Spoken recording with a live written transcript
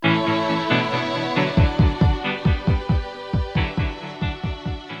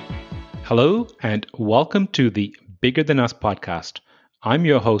Hello, and welcome to the Bigger Than Us podcast. I'm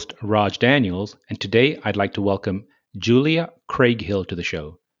your host, Raj Daniels, and today I'd like to welcome Julia Craighill to the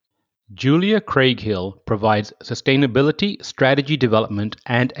show. Julia Craighill provides sustainability, strategy development,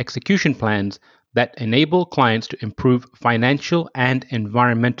 and execution plans that enable clients to improve financial and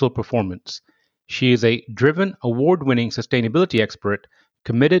environmental performance. She is a driven, award winning sustainability expert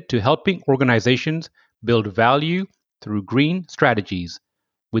committed to helping organizations build value through green strategies.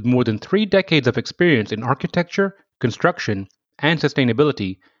 With more than 3 decades of experience in architecture, construction, and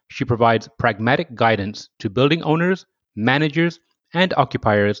sustainability, she provides pragmatic guidance to building owners, managers, and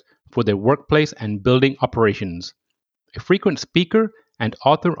occupiers for their workplace and building operations. A frequent speaker and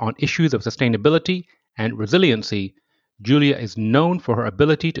author on issues of sustainability and resiliency, Julia is known for her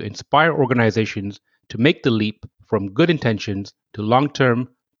ability to inspire organizations to make the leap from good intentions to long-term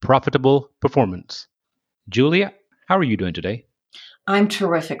profitable performance. Julia, how are you doing today? I'm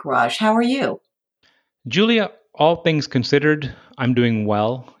terrific, Raj. How are you? Julia, all things considered, I'm doing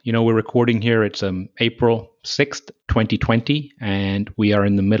well. We're recording here. It's April 6th, 2020, and we are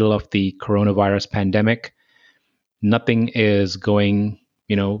in the middle of the coronavirus pandemic. Nothing is going,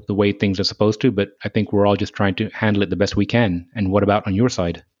 the way things are supposed to, but I think we're all just trying to handle it the best we can. And what about on your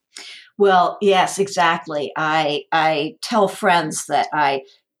side? Well, yes, exactly. I tell friends that I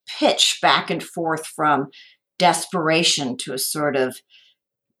pitch back and forth from desperation to a sort of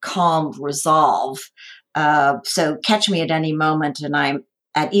calm resolve. So catch me at any moment, and I'm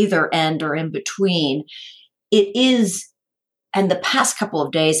at either end or in between. It is, and the past couple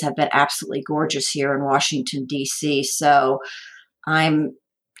of days have been absolutely gorgeous here in Washington, D.C. So I'm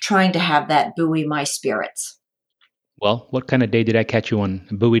trying to have that buoy my spirits. Well, what kind of day did I catch you on?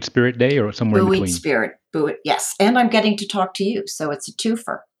 A buoyed spirit day or somewhere in Buoyed between? spirit, buoyed, yes. And I'm getting to talk to you, so it's a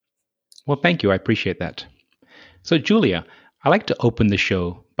twofer. Well, thank you. I appreciate that. So, Julia, I like to open the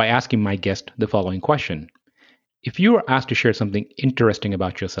show by asking my guest the following question. If you were asked to share something interesting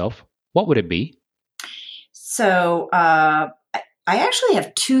about yourself, what would it be? So I actually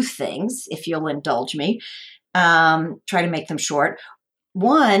have two things, if you'll indulge me. Try to make them short.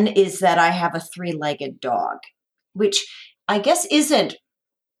 One is that I have a three-legged dog, which I guess isn't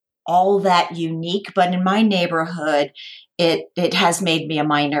all that unique, but in my neighborhood, it has made me a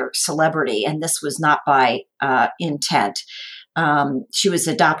minor celebrity, and this was not by intent. She was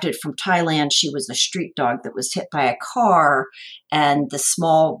adopted from Thailand. She was a street dog that was hit by a car, and the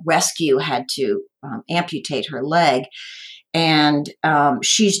small rescue had to amputate her leg. And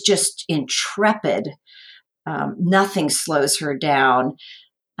she's just intrepid. Nothing slows her down.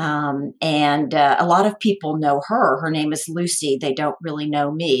 And a lot of people know her. Her name is Lucy. They don't really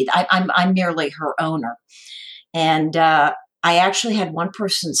know me. I'm merely her owner. And I actually had one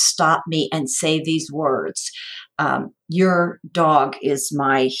person stop me and say these words. Your dog is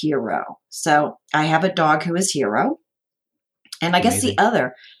my hero. So I have a dog who is hero. And I guess the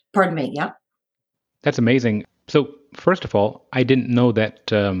other, pardon me, yeah. That's amazing. So first of all, I didn't know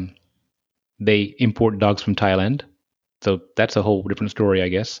that they import dogs from Thailand. So that's a whole different story, I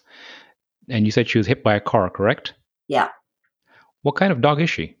guess. And you said she was hit by a car, correct? Yeah. What kind of dog is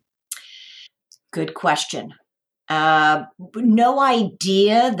she? Good question. No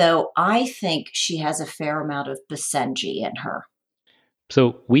idea, though I think she has a fair amount of Basenji in her.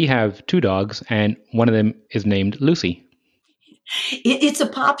 So we have two dogs, and one of them is named Lucy. It's a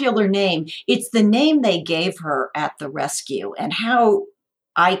popular name. It's the name they gave her at the rescue, and how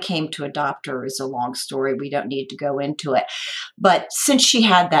I came to adopt her is a long story. We don't need to go into it. But since she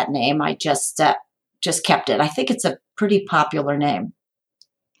had that name, I just kept it. I think it's a pretty popular name.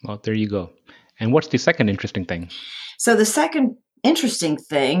 Well, there you go. And what's the second interesting thing? So the second interesting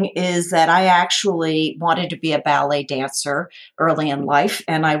thing is that I actually wanted to be a ballet dancer early in life,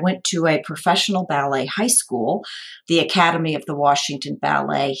 and I went to a professional ballet high school, the Academy of the Washington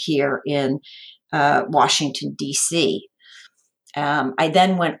Ballet here in Washington, D.C. I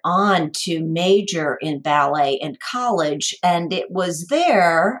then went on to major in ballet in college, and it was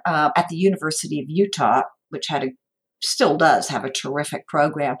there at the University of Utah, which still does have a terrific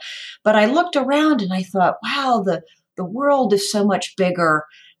program. But I looked around and I thought, wow, the world is so much bigger.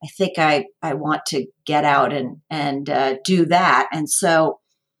 I think I want to get out and do that. And so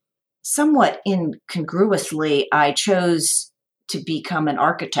somewhat incongruously, I chose to become an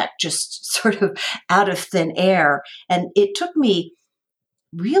architect, just sort of out of thin air. And it took me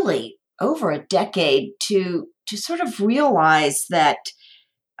really over a decade to sort of realize that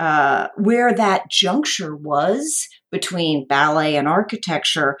where that juncture was between ballet and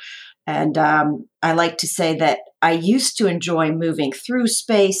architecture. And I like to say that I used to enjoy moving through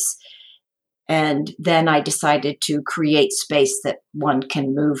space, And then I decided to create space that one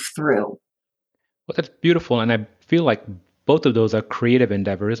can move through. Well, that's beautiful. And I feel like both of those are creative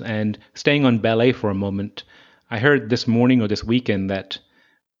endeavors. And staying on ballet for a moment, I heard this morning or this weekend that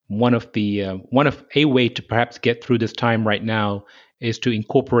one of a way to perhaps get through this time right now is to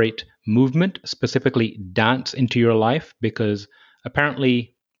incorporate movement, specifically dance, into your life, because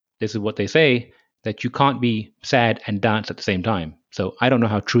apparently this is what they say, that you can't be sad and dance at the same time. So I don't know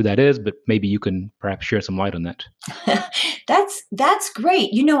how true that is, but maybe you can perhaps share some light on that. That's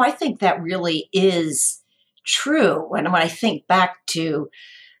great. I think that really is true. When I think back to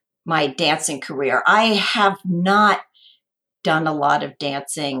my dancing career, I have not done a lot of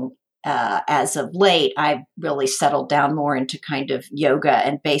dancing as of late. I've really settled down more into kind of yoga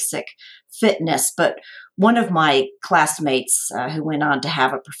and basic fitness. But one of my classmates who went on to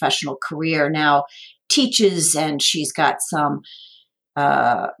have a professional career now teaches, and she's got some.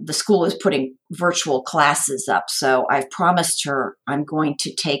 The school is putting virtual classes up. So I've promised her I'm going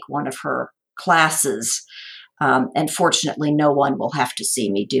to take one of her classes. And fortunately, no one will have to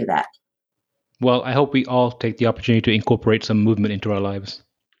see me do that. Well, I hope we all take the opportunity to incorporate some movement into our lives.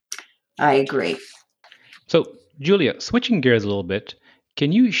 I agree. So, Julia, switching gears a little bit,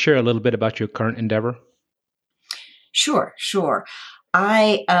 can you share a little bit about your current endeavor? Sure.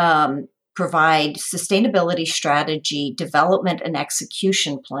 I provide sustainability strategy, development, and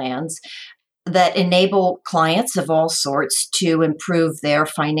execution plans that enable clients of all sorts to improve their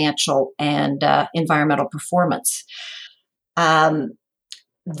financial and environmental performance.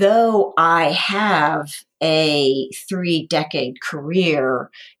 Though I have a 3-decade career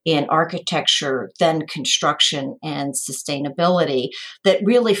in architecture, then construction and sustainability that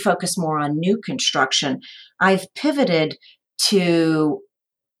really focus more on new construction, I've pivoted to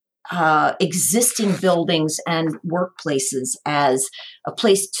existing buildings and workplaces as a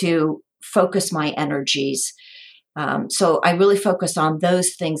place to focus my energies. So I really focus on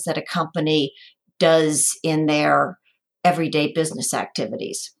those things that a company does in their everyday business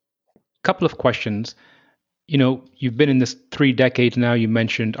activities. Couple of questions. You've been in this 3 decades now. You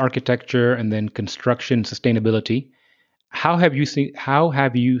mentioned architecture and then construction, sustainability. How have you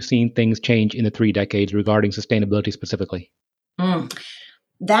seen things change in the 3 decades regarding sustainability specifically?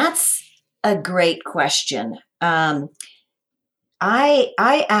 That's a great question. I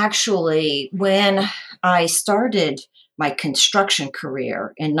actually, when I started my construction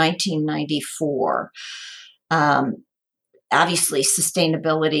career in 1994, obviously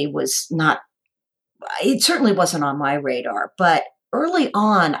sustainability was not, it certainly wasn't on my radar, but early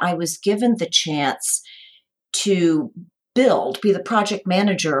on, I was given the chance to be the project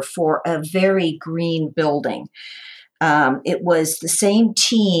manager for a very green building. It was the same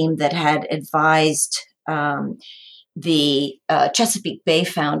team that had advised the Chesapeake Bay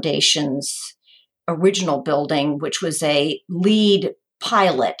Foundation's original building, which was a LEED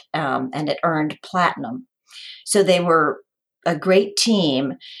pilot, and it earned platinum. So they were a great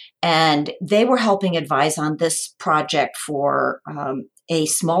team, and they were helping advise on this project for a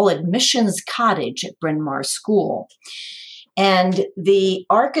small admissions cottage at Bryn Mawr School. And the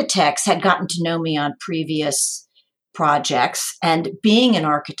architects had gotten to know me on previous projects, and being an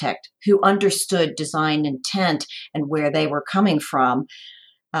architect who understood design intent and where they were coming from,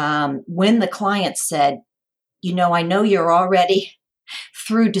 when the client said, I know you're already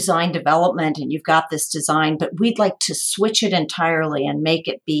through design development and you've got this design, but we'd like to switch it entirely and make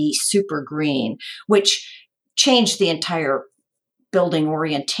it be super green, which changed the entire building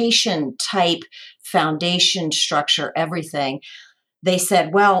orientation, type, foundation, structure, everything. They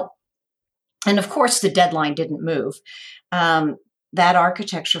said, well, and of course the deadline didn't move. That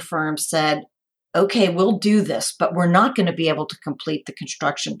architecture firm said, okay, we'll do this, but we're not going to be able to complete the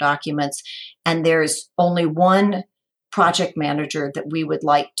construction documents. And there's only one project manager that we would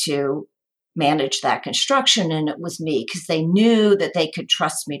like to manage that construction. And it was me, because they knew that they could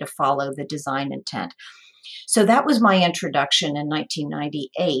trust me to follow the design intent. So that was my introduction in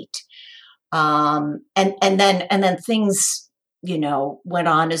 1998. And then things, went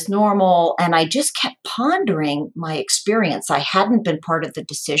on as normal. And I just kept pondering my experience. I hadn't been part of the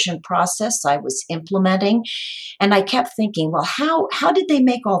decision process. I was implementing. And I kept thinking, well, how did they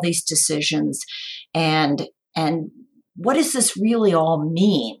make all these decisions? And what does this really all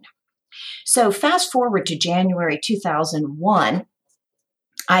mean? So fast forward to January 2001,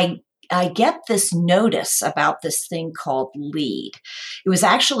 I get this notice about this thing called LEED. It was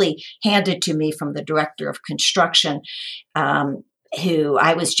actually handed to me from the director of construction, who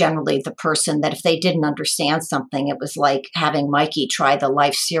I was generally the person that if they didn't understand something, it was like having Mikey try the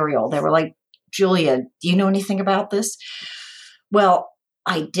Life cereal. They were like, Julia, do you know anything about this? Well,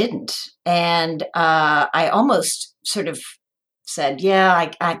 I didn't. And I almost sort of said,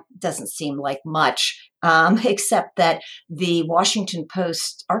 yeah, I doesn't seem like much, except that the Washington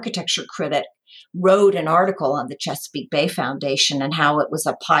Post architecture critic wrote an article on the Chesapeake Bay Foundation and how it was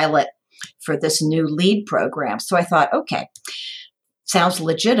a pilot for this new LEED program. So I thought, okay, sounds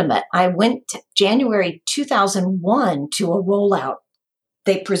legitimate. I went January 2001 to a rollout.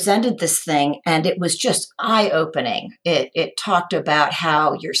 They presented this thing and it was just eye-opening. It talked about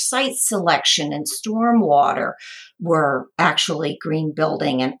how your site selection and stormwater were actually green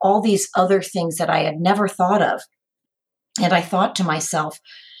building and all these other things that I had never thought of. And I thought to myself,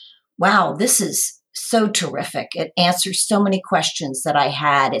 wow, this is so terrific. It answers so many questions that I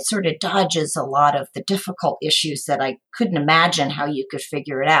had. It sort of dodges a lot of the difficult issues that I couldn't imagine how you could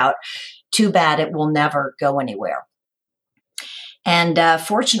figure it out. Too bad it will never go anywhere. And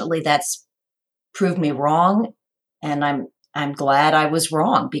fortunately, that's proved me wrong. And I'm glad I was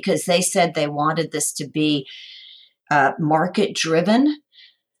wrong, because they said they wanted this to be market driven.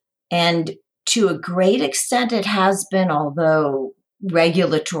 And to a great extent, it has been, although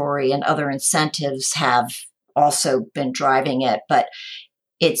regulatory and other incentives have also been driving it. But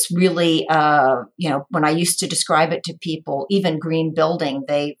it's really, when I used to describe it to people, even green building,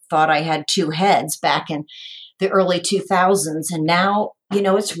 they thought I had two heads back in the early 2000s. And now,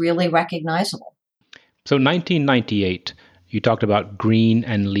 it's really recognizable. So 1998, you talked about green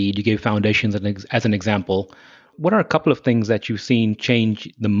and LEED. You gave foundations as an example. What are a couple of things that you've seen change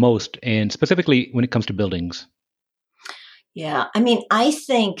the most, and specifically when it comes to buildings? Yeah, I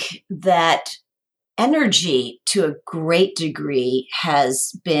think that energy to a great degree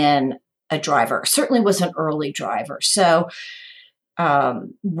has been a driver, certainly was an early driver. So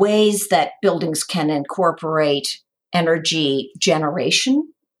ways that buildings can incorporate energy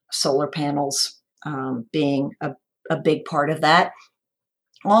generation, solar panels being a big part of that.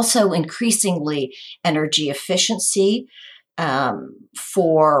 Also, increasingly energy efficiency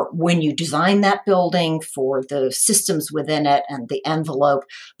for when you design that building, for the systems within it and the envelope,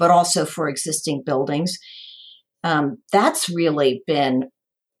 but also for existing buildings. That's really been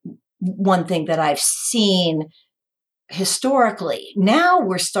one thing that I've seen historically. Now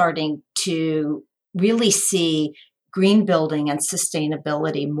we're starting to really see green building and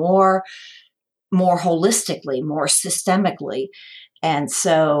sustainability more holistically, more systemically. And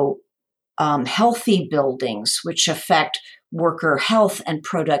so healthy buildings, which affect worker health and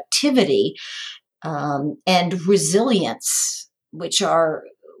productivity, and resilience, which are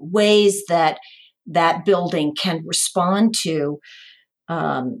ways that building can respond to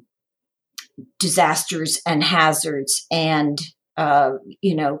disasters and hazards and,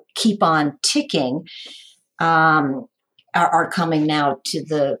 keep on ticking, are coming now to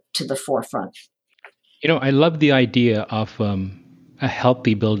the forefront. I love the idea of a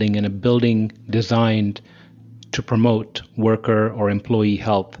healthy building and a building designed to promote worker or employee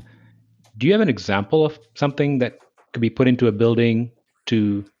health. Do you have an example of something that could be put into a building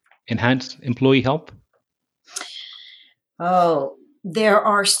to enhance employee health? Oh, there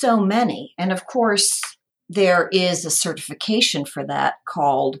are so many. And of course, there is a certification for that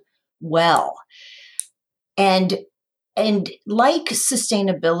called WELL. And like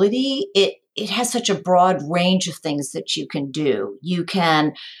sustainability, it has such a broad range of things that you can do. You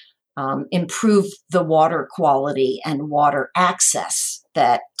can improve the water quality and water access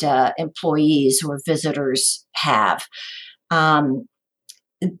that employees or visitors have,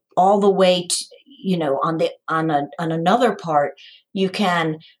 all the way to, on another part, you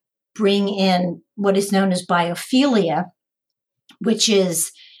can bring in what is known as biophilia, which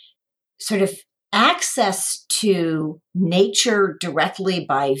is sort of access to nature directly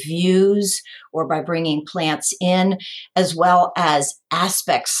by views or by bringing plants in, as well as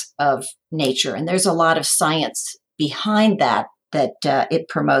aspects of nature. And there's a lot of science behind that it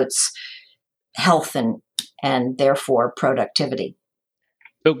promotes health and therefore productivity.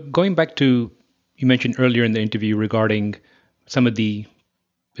 So going back to, you mentioned earlier in the interview regarding some of the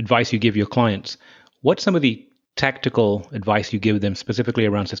advice you give your clients, what's some of the tactical advice you give them specifically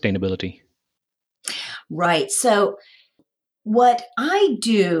around sustainability? Right. So what I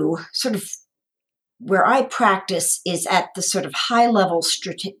do, sort of where I practice, is at the sort of high level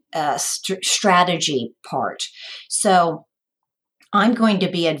strategy part. So I'm going to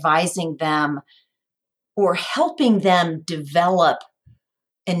be advising them or helping them develop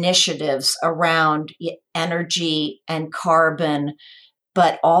initiatives around energy and carbon,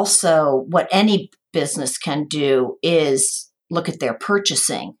 but also what any business can do is look at their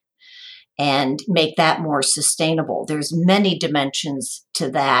purchasing and make that more sustainable. There's many dimensions to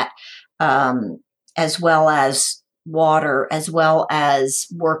that, as well as water, as well as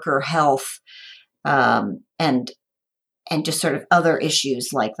worker health, and just sort of other issues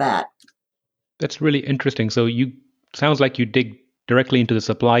like that. That's really interesting. So you sounds like you dig directly into the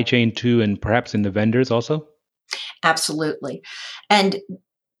supply chain too, and perhaps in the vendors also. Absolutely. And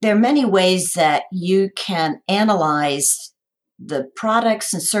there are many ways that you can analyze the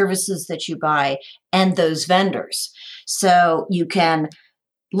products and services that you buy and those vendors. So you can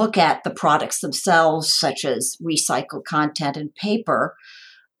look at the products themselves, such as recycled content and paper,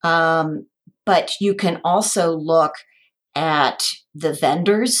 but you can also look at the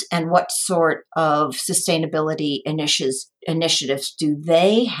vendors and what sort of sustainability initiatives do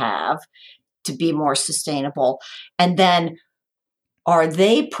they have to be more sustainable, and then are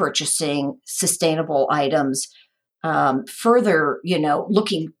they purchasing sustainable items, further,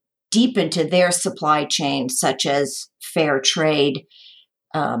 looking deep into their supply chain, such as fair trade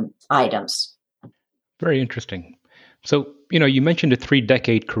items. Very interesting. So, you mentioned a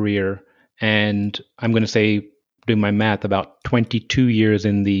 3-decade career, and I'm going to say, doing my math, about 22 years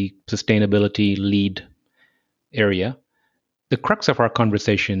in the sustainability lead area. The crux of our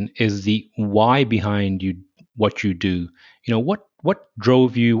conversation is the why behind what you do. What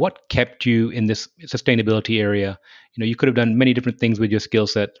drove you, what kept you in this sustainability area? You could have done many different things with your skill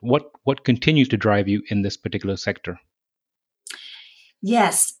set. What continues to drive you in this particular sector?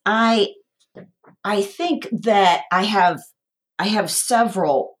 Yes, I think that I have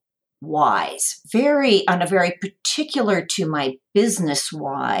several whys, on a very particular to my business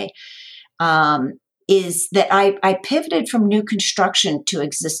why, is that I pivoted from new construction to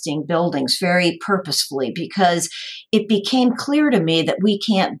existing buildings very purposefully, because it became clear to me that we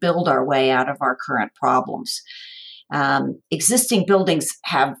can't build our way out of our current problems. Existing buildings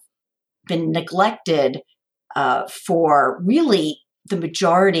have been neglected for really the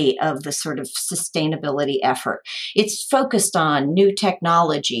majority of the sort of sustainability effort. It's focused on new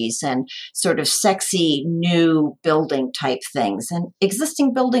technologies and sort of sexy new building type things. And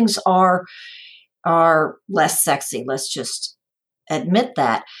existing buildings are less sexy. Let's just admit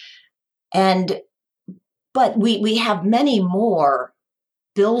that. But we have many more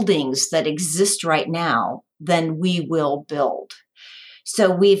buildings that exist right now than we will build.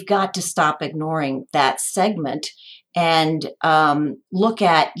 So we've got to stop ignoring that segment and look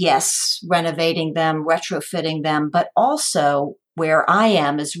at, yes, renovating them, retrofitting them, but also where I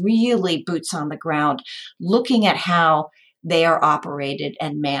am is really boots on the ground, looking at how they are operated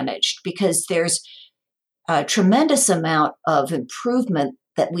and managed, because there's a tremendous amount of improvement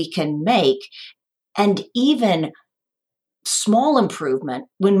that we can make, and even small improvement,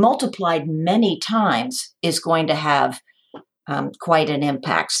 when multiplied many times, is going to have quite an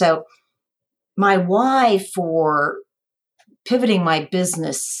impact. So my why for pivoting my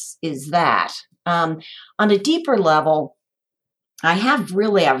business is that. On a deeper level, I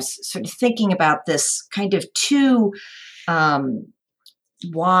was sort of thinking about this kind of two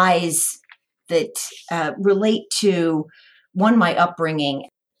whys that relate to, one, my upbringing,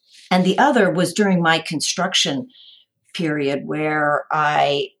 and the other was during my construction period, where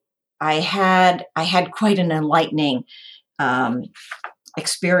I had quite an enlightening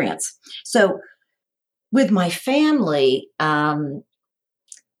experience. So with my family, that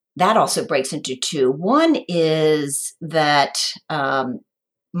also breaks into two. One is that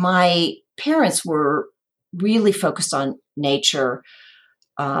my parents were really focused on nature.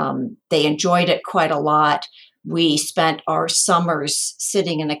 They enjoyed it quite a lot. We spent our summers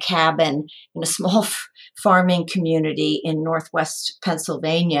sitting in a cabin in a small farming community in Northwest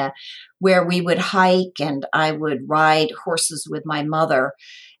Pennsylvania, where we would hike and I would ride horses with my mother.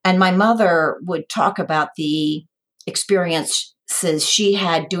 And my mother would talk about the experiences she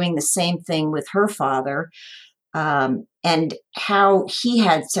had doing the same thing with her father, and how he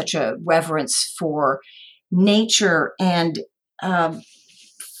had such a reverence for nature and,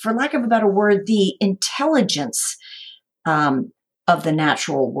 for lack of a better word, the intelligence of the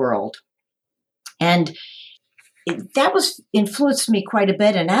natural world. And that was influenced me quite a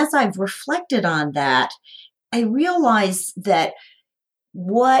bit. And as I've reflected on that, I realized that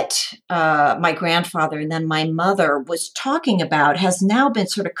what my grandfather and then my mother was talking about has now been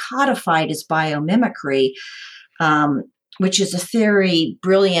sort of codified as biomimicry, which is a theory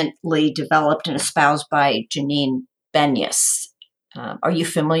brilliantly developed and espoused by Janine Benyus. Are you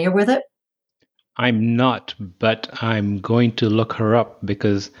familiar with it? I'm not, but I'm going to look her up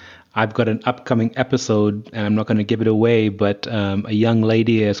because I've got an upcoming episode, and I'm not going to give it away, but a young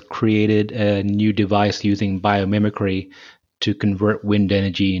lady has created a new device using biomimicry to convert wind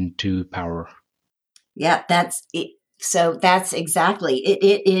energy into power. Yeah, that's it. So that's exactly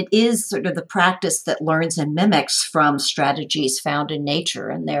it is sort of the practice that learns and mimics from strategies found in nature,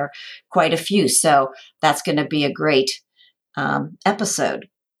 and there are quite a few. So that's going to be a great episode.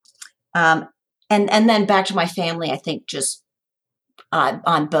 And then back to my family, I think just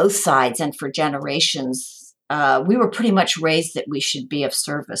on both sides and for generations, we were pretty much raised that we should be of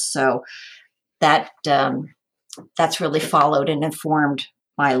service. So that that's really followed and informed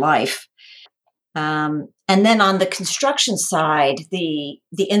my life. And then on the construction side, the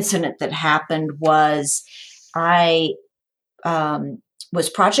incident that happened was I was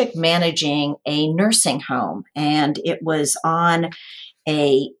project managing a nursing home, and it was on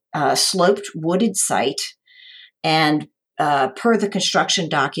a sloped wooded site. And per the construction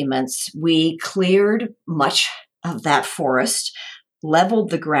documents, we cleared much of that forest, leveled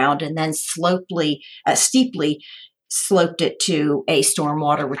the ground, and then steeply sloped it to a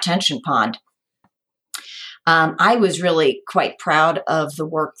stormwater retention pond. I was really quite proud of the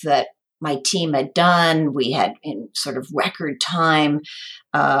work that my team had done. We had, in sort of record time,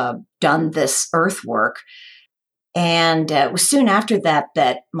 done this earthwork. And it was soon after that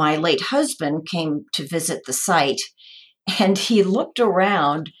that my late husband came to visit the site, and he looked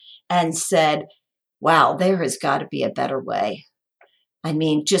around and said, "Wow, there has got to be a better way. I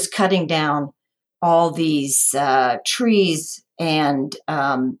mean, just cutting down all these trees and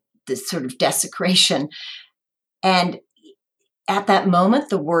this sort of desecration." And at that moment,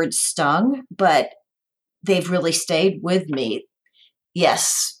 the words stung, but they've really stayed with me.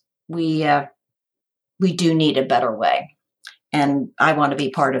 Yes, we do need a better way, and I want to be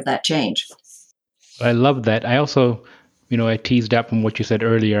part of that change. I love that. I also, I teased out from what you said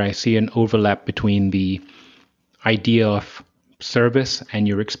earlier. I see an overlap between the idea of service and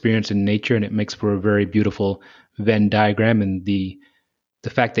your experience in nature, and it makes for a very beautiful Venn diagram. And the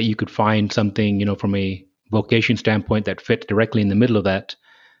fact that you could find something, from a vocation standpoint that fit directly in the middle of that,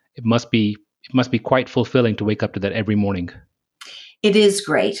 it must be quite fulfilling to wake up to that every morning. It is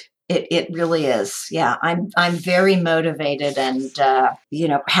great. It really is. Yeah, I'm very motivated and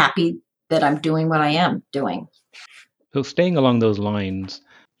happy that I'm doing what I am doing. So staying along those lines,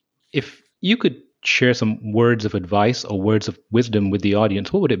 if you could share some words of advice or words of wisdom with the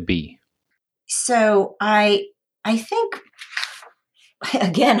audience, what would it be? So I think,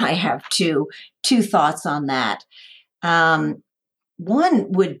 again, I have two thoughts on that. One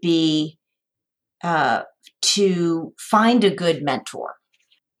would be to find a good mentor.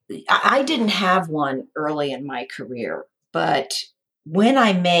 I didn't have one early in my career, but when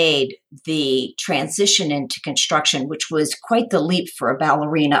I made the transition into construction, which was quite the leap for a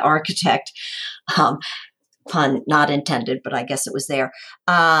ballerina architect, pun not intended, but I guess it was there.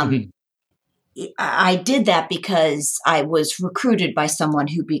 I did that because I was recruited by someone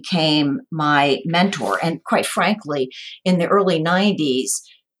who became my mentor. And quite frankly, in the early 90s,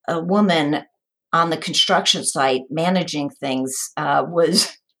 a woman on the construction site managing things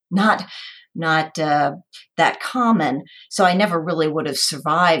was not that common. So I never really would have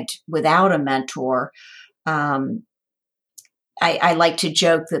survived without a mentor. I like to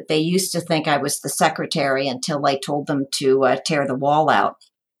joke that they used to think I was the secretary until I told them to tear the wall out.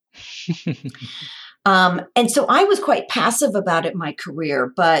 And so I was quite passive about it in my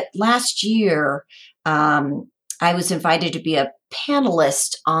career. But last year, I was invited to be a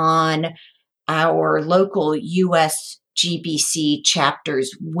panelist on our local USGBC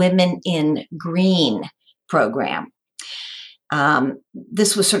chapter's Women in Green program.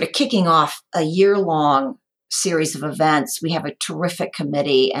 This was sort of kicking off a year-long series of events. We have a terrific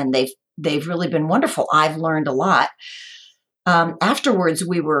committee, and they've really been wonderful. I've learned a lot. Afterwards,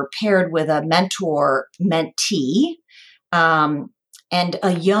 we were paired with a mentor-mentee, and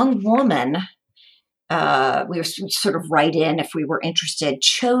a young woman. We were sort of right in, if we were interested,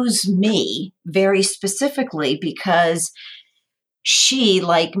 chose me very specifically because she,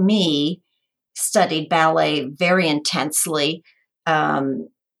 like me, studied ballet very intensely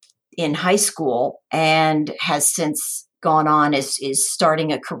in high school and has since gone on, is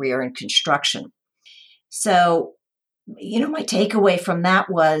starting a career in construction. So, my takeaway from that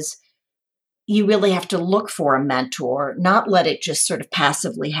was you really have to look for a mentor, not let it just sort of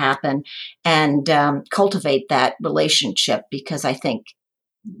passively happen, and cultivate that relationship, because I think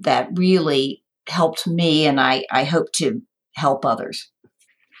that really helped me, and I hope to help others.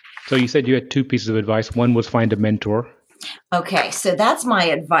 So you said you had two pieces of advice. One was find a mentor. Okay, so that's my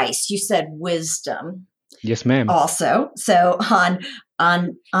advice. You said wisdom. Yes, ma'am. Also, so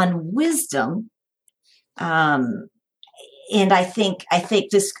on wisdom, and I think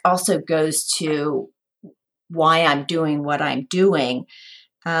this also goes to why I'm doing what I'm doing.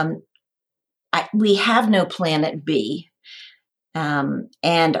 we have no planet B.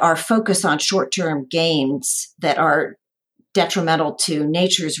 And our focus on short-term gains that are detrimental to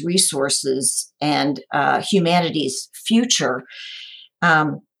nature's resources and humanity's future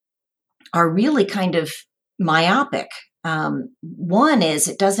are really kind of myopic. One is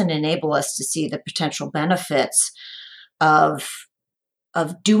it doesn't enable us to see the potential benefits of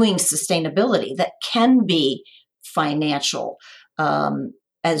doing sustainability that can be financial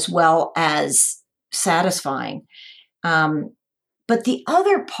as well as satisfying. But the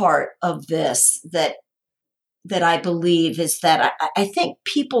other part of this that I believe is that I think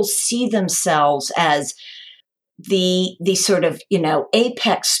people see themselves as the sort of,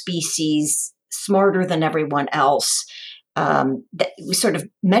 apex species, smarter than everyone else. We sort of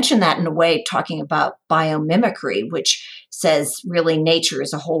mentioned that in a way, talking about biomimicry, which says really nature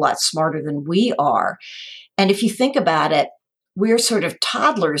is a whole lot smarter than we are. And if you think about it, we're sort of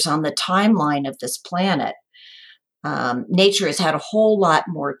toddlers on the timeline of this planet. Nature has had a whole lot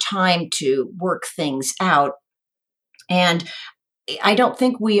more time to work things out. And I don't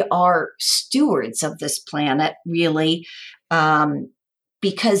think we are stewards of this planet, really,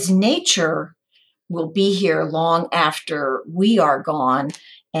 because nature will be here long after we are gone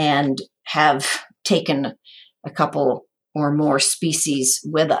and have taken a couple or more species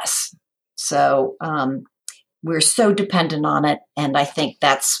with us. So we're so dependent on it, and I think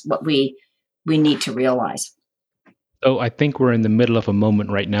that's what we need to realize. So I think we're in the middle of a moment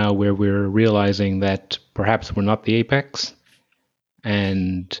right now where we're realizing that perhaps we're not the apex,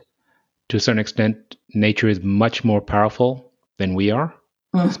 and to a certain extent, nature is much more powerful than we are,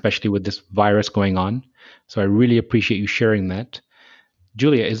 especially with this virus going on. So I really appreciate you sharing that.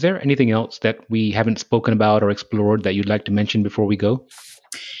 Julia, is there anything else that we haven't spoken about or explored that you'd like to mention before we go?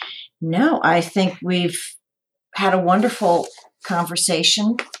 No, I think we've had a wonderful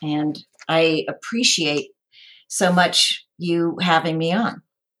conversation, and I appreciate so much you having me on.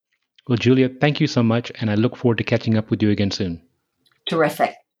 Well, Julia, thank you so much, and I look forward to catching up with you again soon.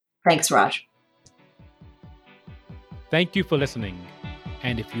 Terrific. Thanks, Raj. Thank you for listening.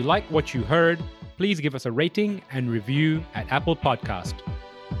 And if you like what you heard, please give us a rating and review at Apple Podcast.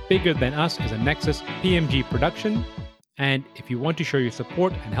 Bigger Than Us is a Nexus PMG production. And if you want to show your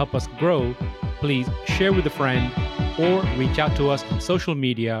support and help us grow, please share with a friend or reach out to us on social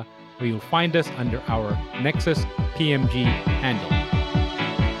media, where you'll find us under our Nexus PMG handle.